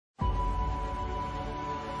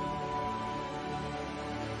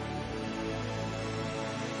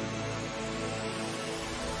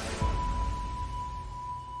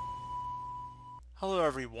Hello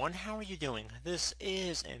everyone, how are you doing? This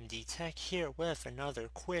is MD Tech here with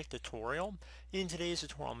another quick tutorial. In today's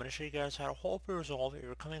tutorial, I'm going to show you guys how to hopefully resolve if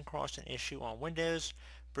you're coming across an issue on Windows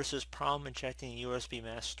versus problem injecting a USB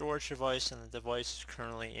mass storage device and the device is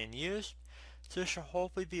currently in use. So this should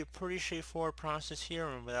hopefully be a pretty straightforward process here,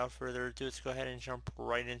 and without further ado, let's go ahead and jump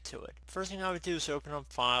right into it. First thing I would do is open up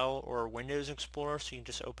File or Windows Explorer, so you can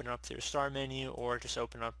just open up through the Start menu or just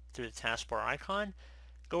open up through the taskbar icon.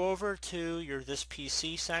 Go over to your This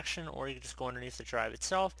PC section, or you can just go underneath the drive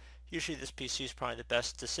itself. Usually this PC is probably the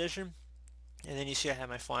best decision. And then you see I have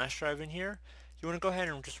my flash drive in here. You want to go ahead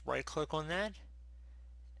and just right click on that.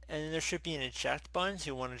 And then there should be an eject button, so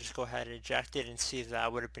you want to just go ahead and eject it and see if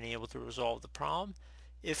that would have been able to resolve the problem.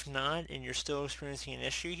 If not, and you're still experiencing an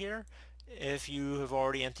issue here, if you have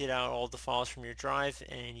already emptied out all the files from your drive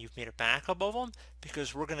and you've made a backup of them,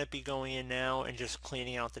 because we're going to be going in now and just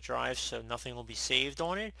cleaning out the drive so nothing will be saved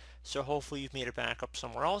on it. So hopefully you've made a backup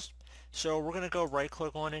somewhere else. So we're going to go right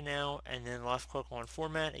click on it now and then left click on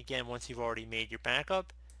format again once you've already made your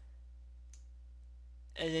backup.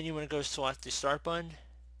 And then you want to go select the start button.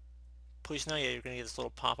 Please note, you're going to get this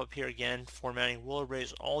little pop-up here again. Formatting will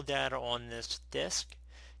erase all data on this disk.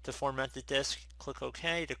 To format the disk, click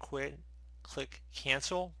OK. To quit, click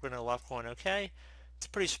Cancel. We're going to left click on OK. It's a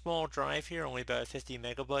pretty small drive here, only about 50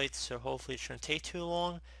 megabytes, so hopefully it shouldn't take too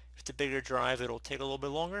long. If it's a bigger drive, it'll take a little bit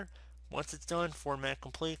longer. Once it's done, format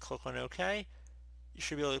complete, click on OK. You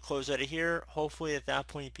should be able to close out of here. Hopefully at that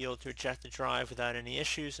point you'll be able to eject the drive without any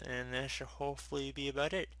issues, and that should hopefully be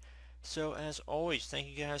about it. So as always, thank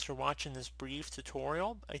you guys for watching this brief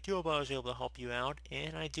tutorial. I do hope I was able to help you out,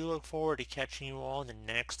 and I do look forward to catching you all in the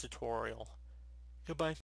next tutorial. Goodbye.